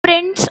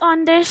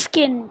on their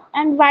skin,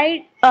 and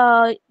why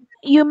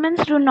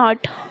humans do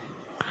not?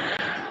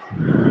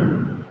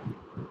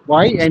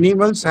 Why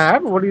animals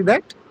have? What is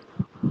that?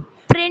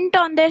 Print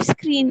on their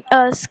skin.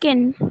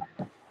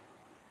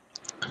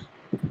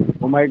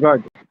 Oh my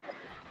God.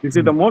 This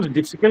is the most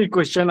difficult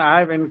question I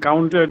have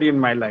encountered in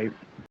my life.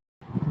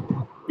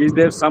 Is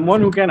there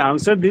someone who can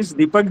answer this?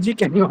 Deepak ji,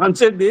 can you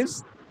answer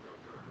this?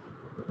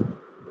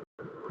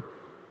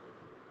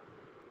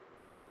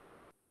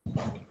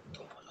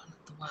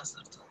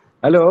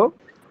 Hello?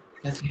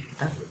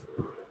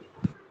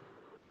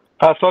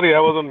 Sorry, I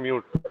was on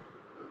mute.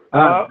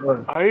 Ah,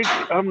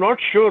 I'm not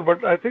sure,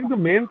 but I think the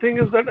main thing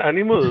is that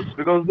animals,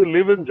 because they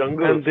live in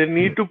jungles and they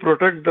need to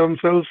protect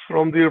themselves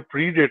from their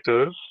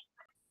predators,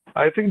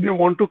 I think they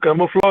want to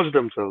camouflage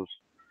themselves.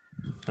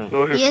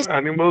 So if Yes,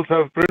 animals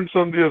have prints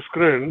on their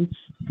skins,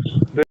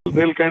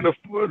 they'll kind of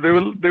they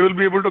will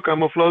be able to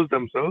camouflage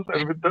themselves,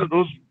 and with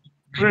those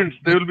prints,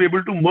 they will be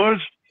able to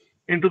merge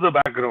into the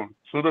background,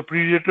 so the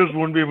predators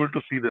won't be able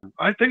to see them.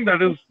 I think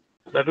that is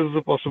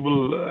the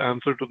possible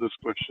answer to this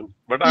question,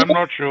 but I'm yes,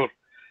 not sure.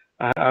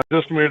 I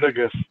just made a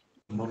guess.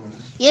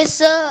 yes,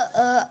 sir.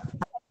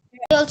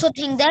 I also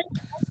think that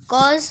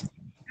because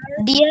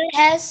deer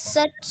has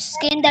such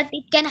skin that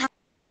it can hide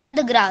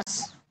the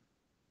grass.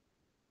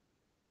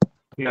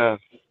 Yeah.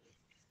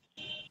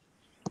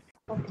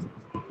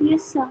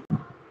 Yes, sir.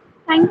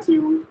 Thank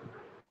you.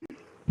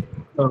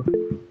 oh,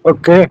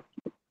 okay.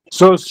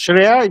 So,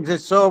 Shreya,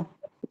 so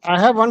I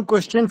have one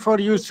question for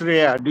you,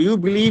 Shreya. Do you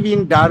believe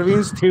in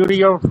Darwin's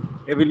theory of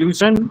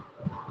evolution?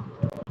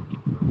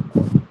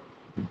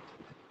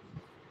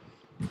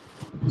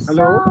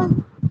 Hello?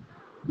 So,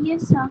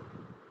 yes, sir.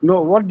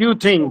 No, what do you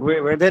think?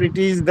 Whether it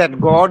is that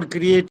God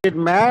created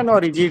man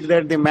or is it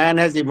that the man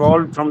has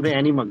evolved from the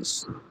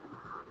animals?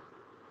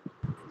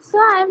 So,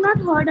 I have not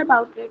heard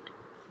about it.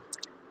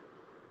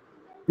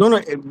 No, no,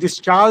 this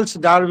Charles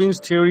Darwin's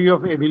theory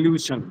of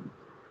evolution.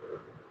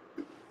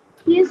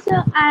 Yes,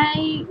 sir.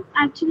 I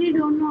actually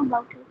don't know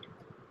about it.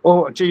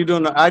 Oh, so you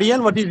don't know.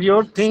 Aryan, what is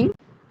your thing?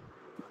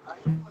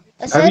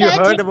 Have Sir, you I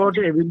think heard about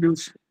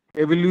evolution?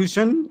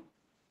 Evolution?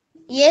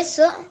 yes,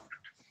 sir.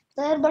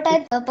 Sir, but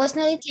I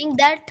personally think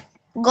that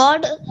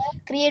God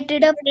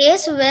created a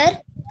place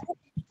where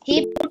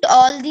He put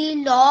all the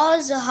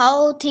laws,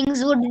 how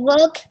things would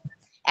work,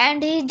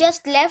 and He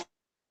just left,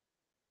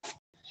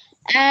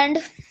 and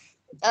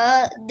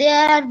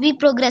there we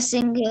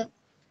progressing. That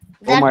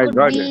Oh my would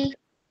God. be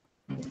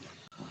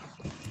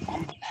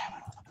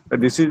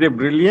This is a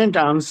brilliant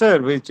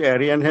answer which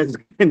Aryan has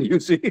given. You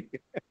see.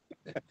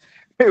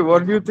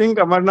 What do you think,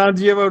 Amarnath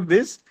ji, about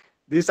this?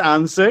 This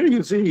answer,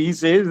 you see, he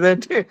says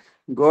that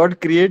God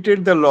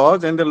created the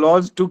laws and the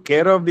laws took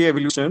care of the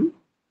evolution.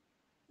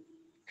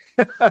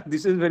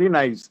 This is very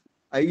nice.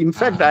 In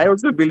fact, I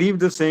also believe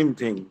the same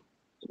thing.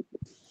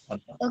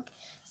 okay.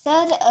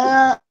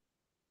 Sir,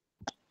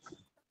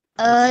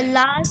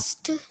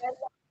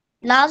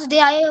 last day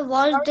I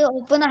watched the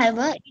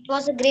Oppenheimer. It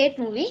was a great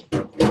movie.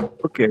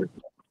 Okay.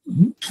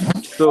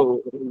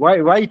 So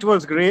why it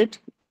was great?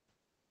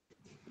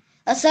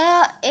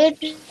 Sir,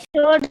 it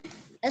showed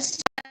a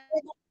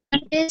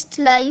scientist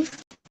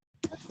life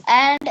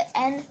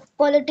and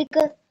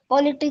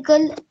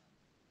political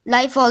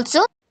life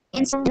also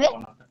in some way.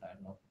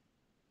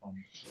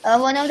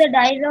 One of the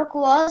dialogue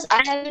was,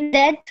 "I have been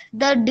death,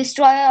 the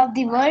destroyer of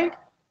the world."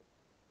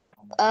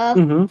 Uh,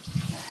 Hmm.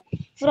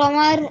 from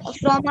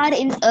our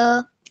in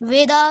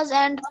Vedas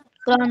and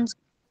Purans.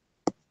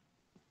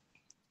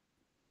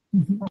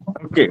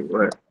 Okay.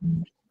 Well,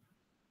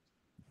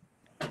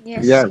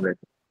 yeah. Yes.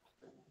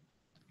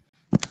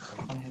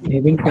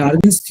 Even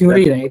Darwin's That,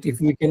 theory, right? If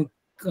we can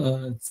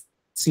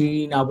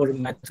see in our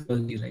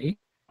mythology, right?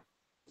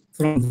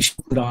 From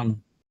Vishnu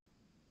Puran,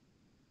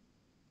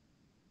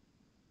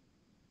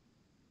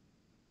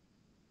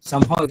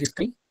 somehow it is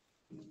coming,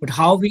 but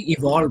how we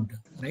evolved,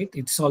 right?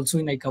 It's also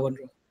in like our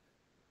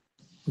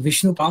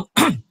Vishnu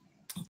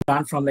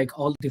Puran from like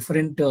all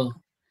different,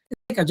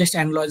 like just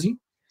analogy.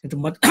 It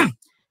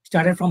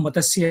started from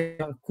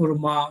Matsya,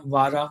 Kurma,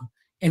 Vara,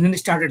 and then it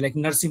started like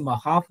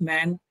Narsimha, half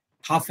man,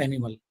 half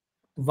animal.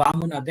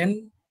 Vamana.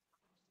 Then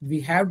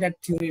we have that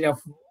theory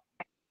of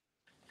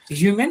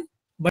human,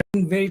 but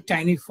in very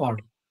tiny form,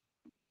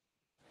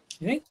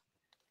 right?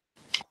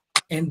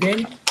 And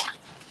then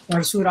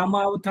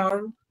Parshurama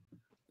avatar,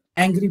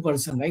 angry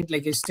person, right?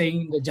 Like he's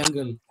staying in the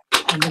jungle.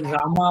 And then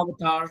Rama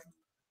avatar,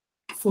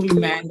 full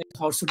man, like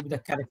how should be the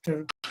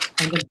character.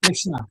 And then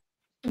Krishna,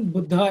 and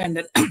Buddha, and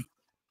then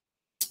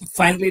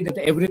finally that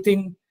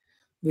everything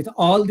with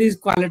all these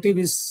qualities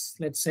is,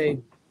 let's say,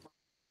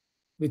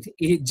 with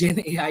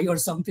Gen AI or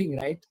something,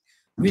 right?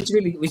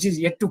 Which is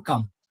yet to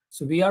come.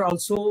 So we are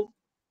also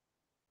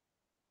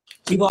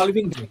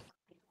evolving that way.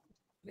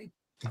 Right?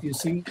 If you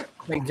see,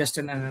 like just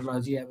an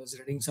analogy I was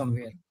reading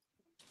somewhere,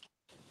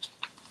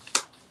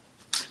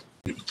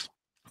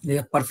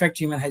 the perfect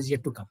human has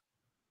yet to come.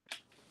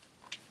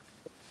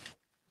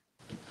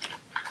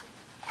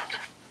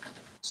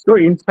 so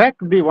in fact,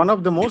 the one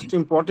of the most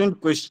important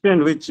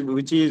question which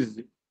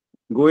is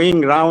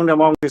going round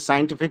among the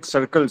scientific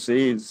circles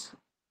is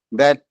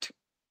that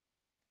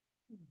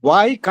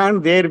why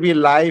can't there be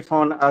life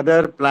on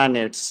other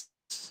planets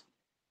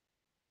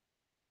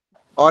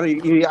or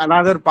in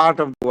another part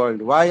of the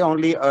world? Why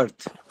only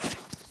Earth?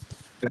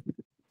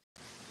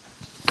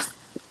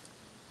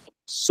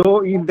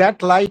 So, in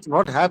that light,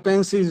 what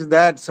happens is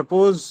that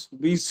suppose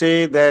we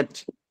say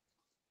that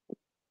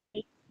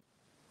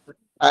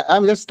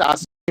I'm just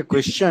asking a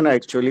question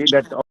actually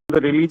that all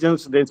the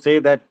religions they say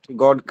that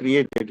God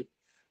created.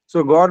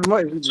 So, God,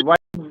 why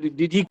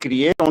did He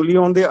create only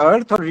on the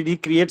earth or did He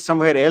create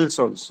somewhere else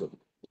also?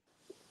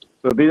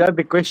 So, these are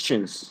the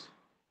questions.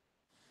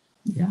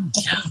 Yeah,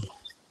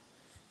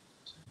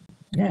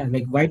 yeah.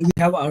 Like, why do we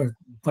have Earth?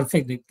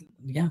 Perfect. Like,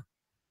 yeah.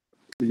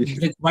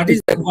 Like, what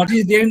is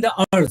there in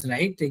the Earth,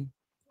 right? Like,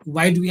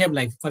 why do we have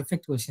life?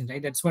 Perfect question,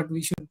 right? That's what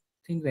we should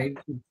think, right?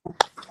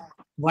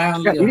 Why Yeah,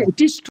 only it Earth?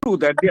 it is true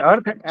that the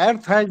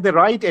earth has the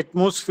right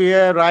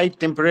atmosphere, right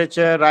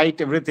temperature, right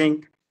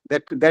everything.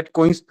 But that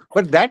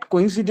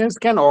coincidence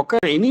can occur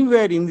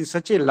anywhere in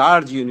such a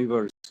large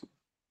universe.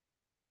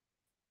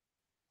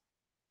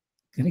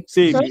 Correct.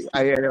 See, Sorry.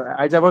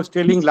 as I was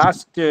telling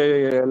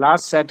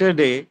last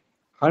Saturday,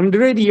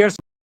 100 years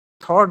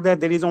thought that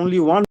there is only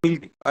one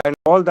Milky and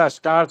all the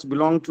stars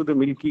belong to the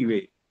Milky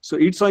Way. So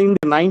it's in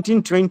the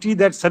 1920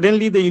 that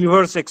suddenly the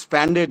universe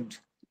expanded.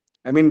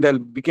 I mean, they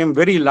became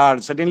very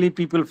large. Suddenly,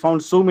 people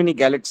found so many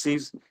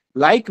galaxies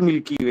like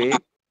Milky Way,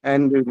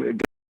 and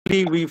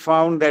gradually we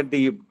found that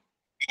the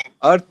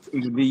Earth,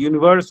 the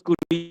universe, could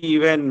be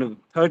even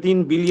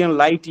 13 billion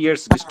light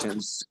years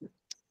distance.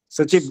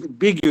 Such a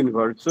big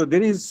universe. So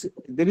there is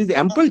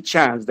ample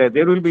chance that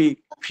there will be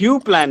few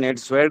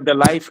planets where the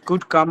life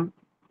could come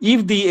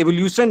if the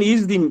evolution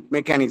is the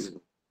mechanism.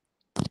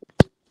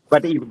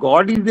 But if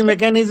God is the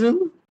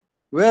mechanism,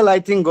 well, I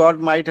think God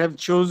might have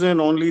chosen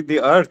only the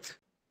Earth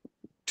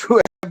to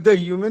have the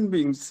human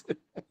beings.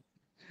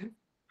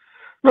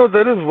 No,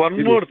 there is one It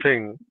is. more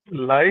thing.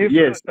 Life,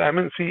 Yes, I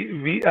mean,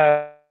 see,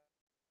 as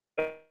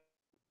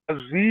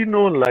we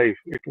know life,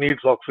 it needs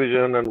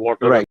oxygen and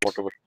water and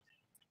whatever. right.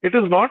 It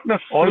is not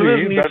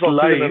necessarily that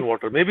life,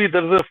 maybe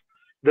there's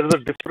a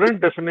different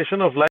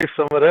definition of life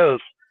somewhere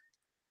else.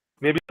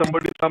 Maybe some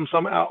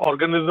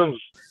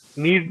organisms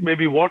need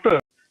maybe water,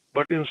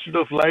 but instead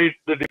of light,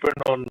 they depend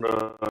on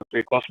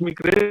say cosmic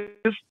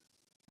rays,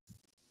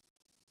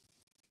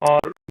 or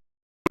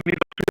need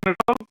oxygen at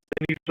all.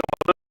 They need some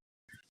other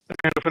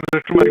kind of an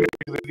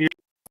electromagnetic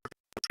radiation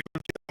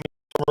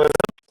somewhere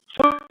else.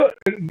 So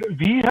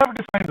we have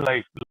defined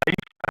life. Life,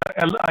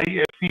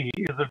 Life,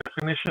 is a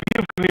definition we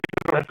have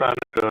created on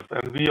planet Earth,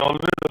 and we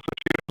always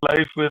associate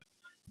life with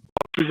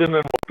oxygen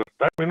and water.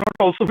 That may not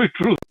also be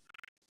true.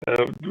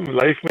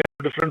 Life may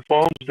have different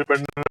forms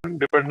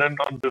dependent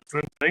on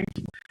different things.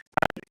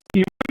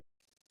 Even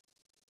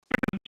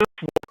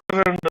just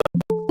water and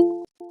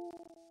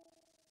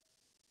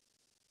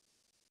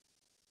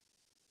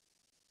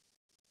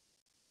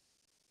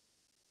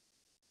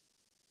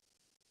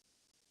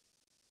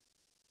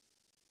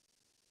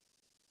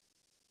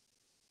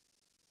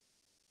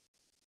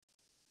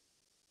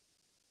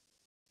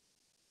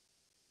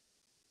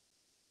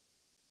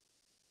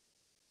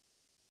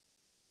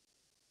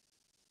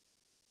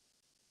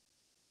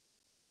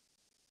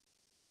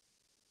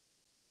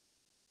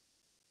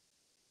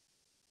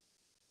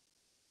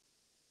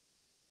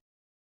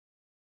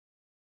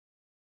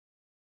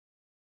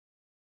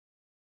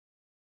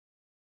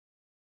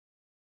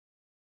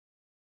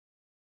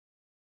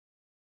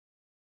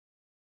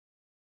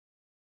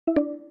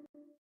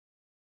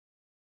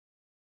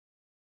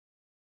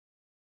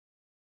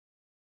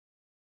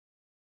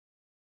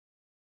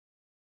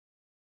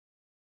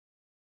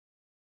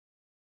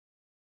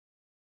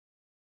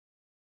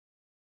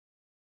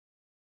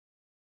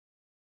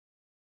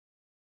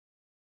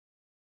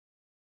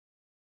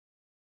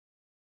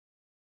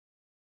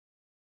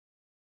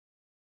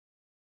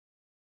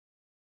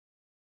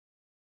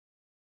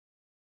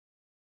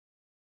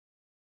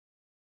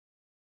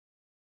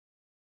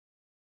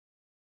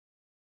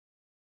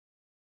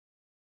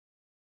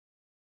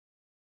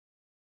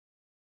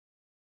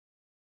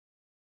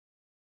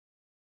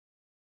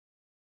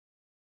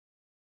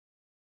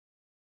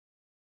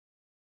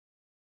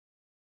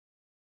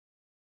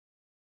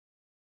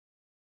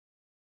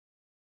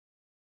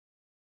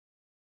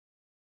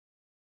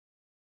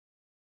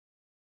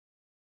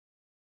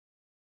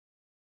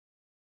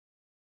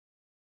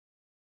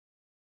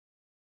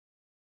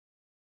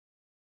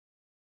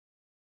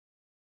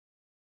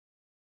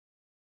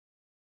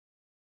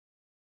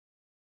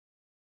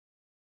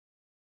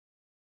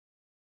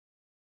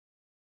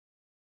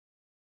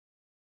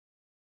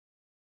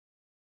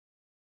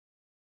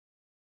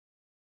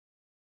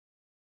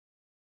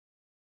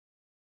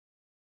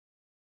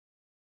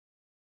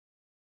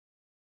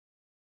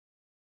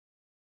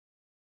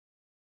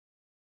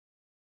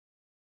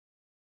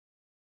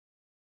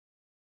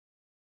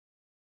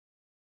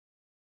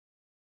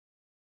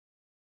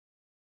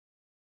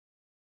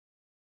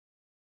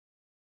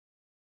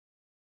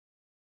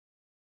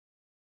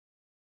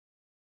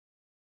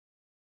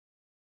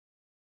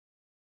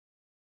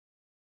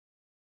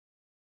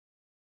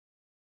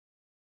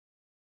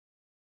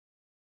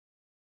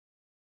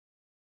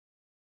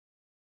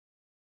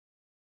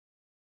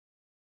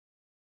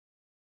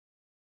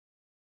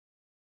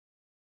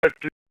that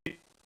tree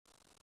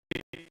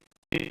is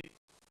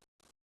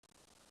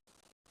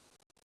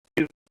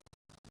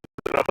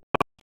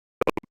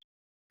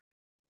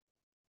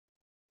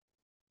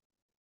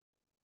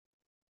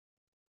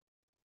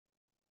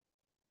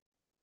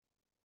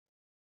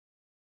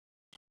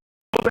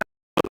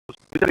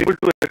which are able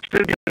to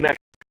extend your neck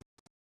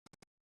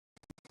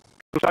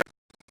to start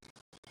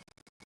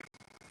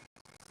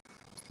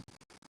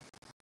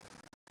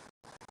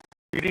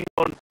feeding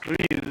on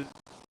trees.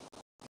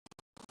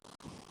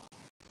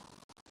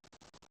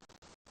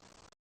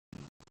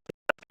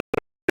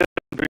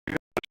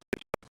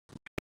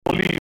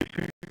 Only if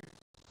you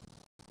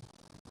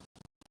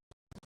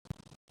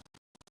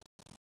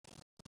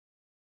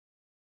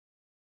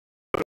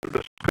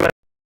describe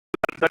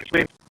that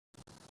explains.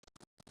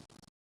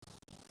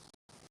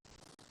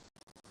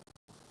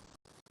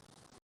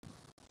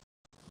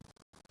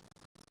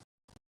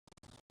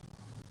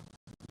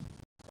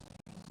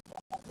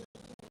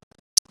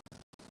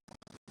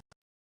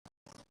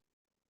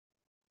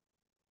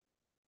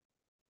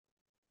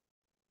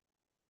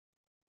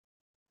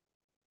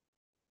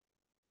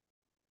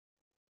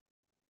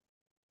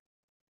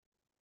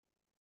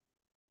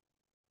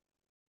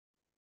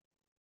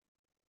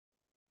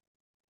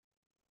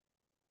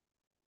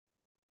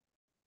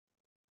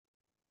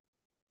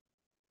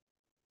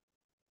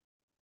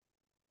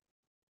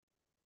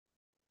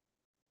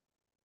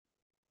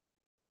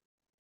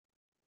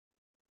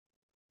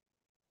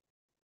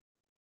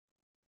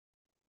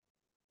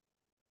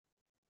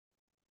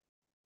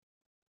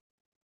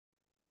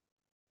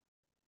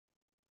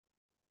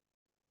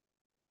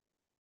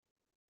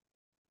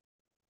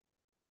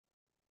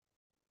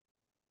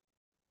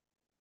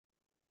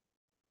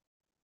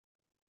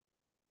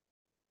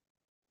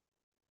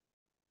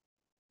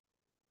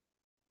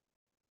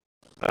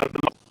 Uh,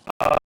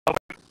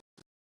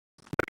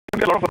 a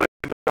lot of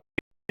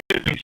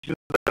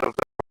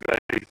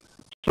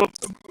so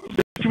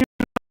which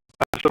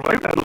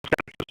survived and those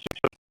characteristics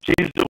have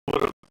changed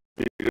over a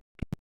period.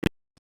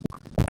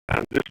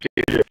 And this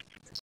change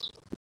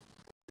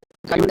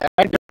I would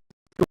add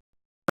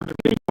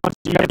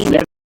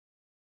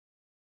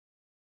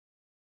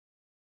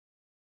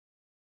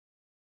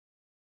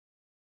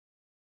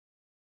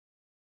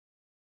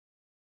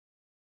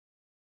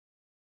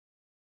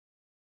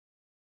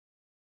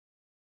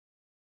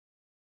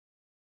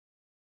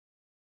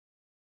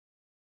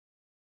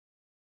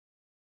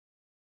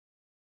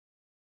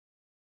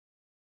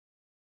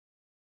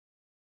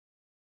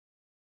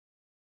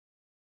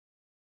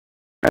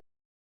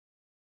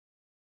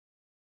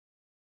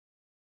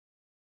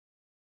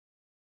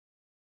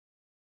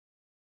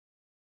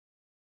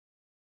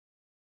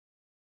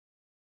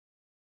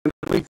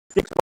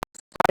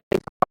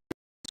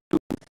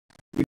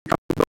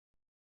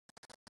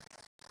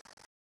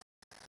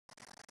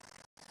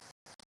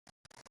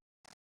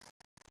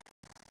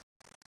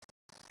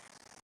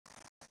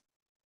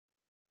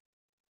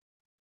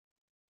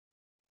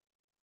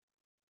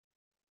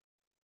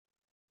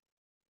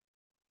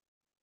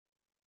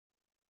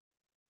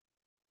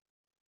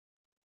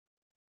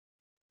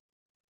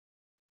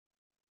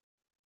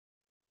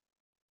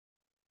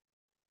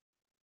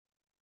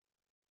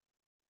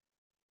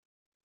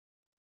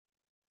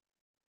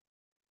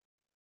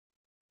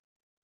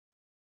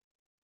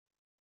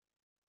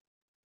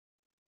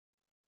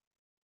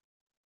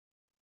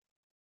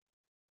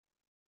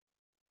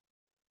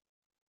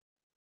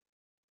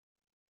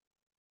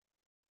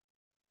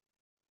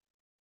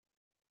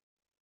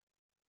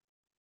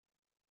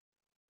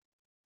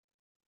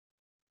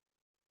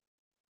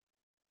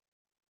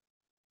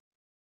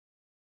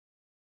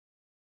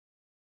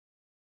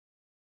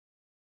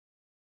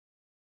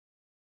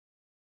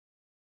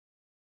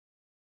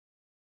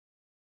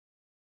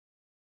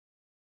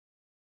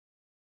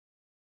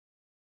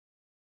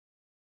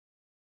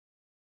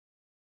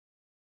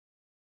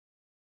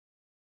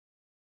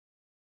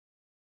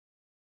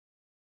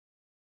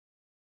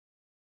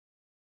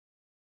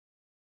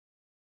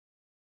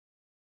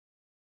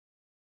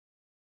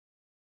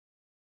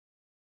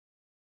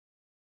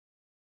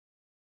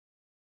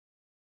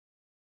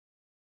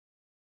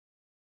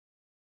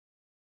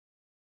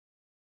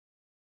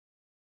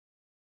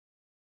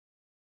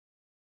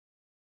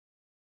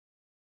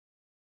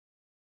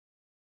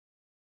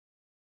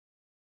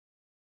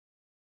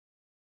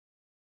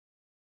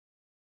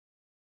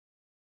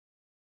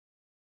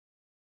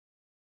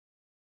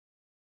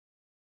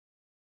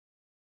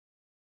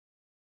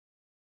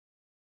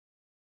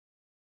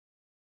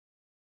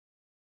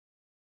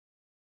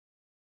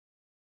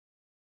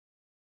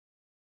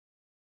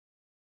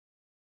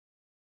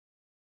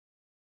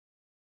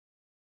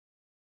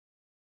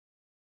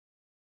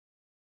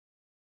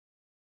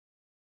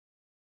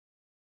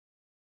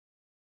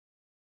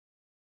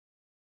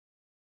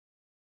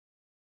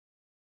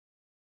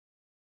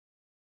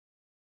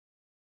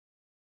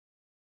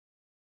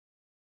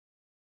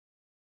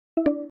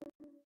to